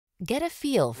Get a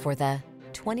feel for the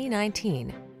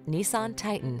 2019 Nissan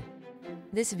Titan.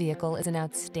 This vehicle is an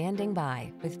outstanding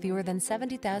buy with fewer than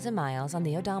 70,000 miles on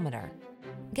the odometer.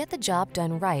 Get the job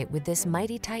done right with this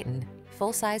mighty Titan.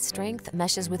 Full-size strength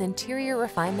meshes with interior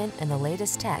refinement and the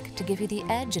latest tech to give you the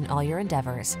edge in all your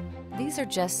endeavors. These are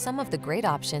just some of the great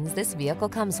options this vehicle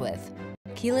comes with: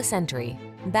 keyless entry,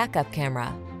 backup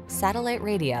camera, satellite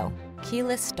radio,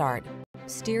 keyless start,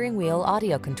 steering wheel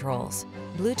audio controls,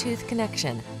 Bluetooth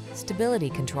connection, stability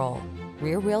control,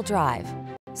 rear-wheel drive,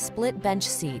 split bench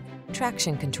seat,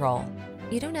 traction control.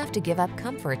 You don't have to give up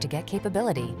comfort to get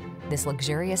capability. This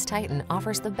luxurious Titan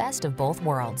offers the best of both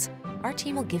worlds. Our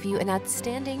team will give you an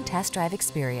outstanding test drive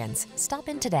experience. Stop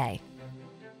in today.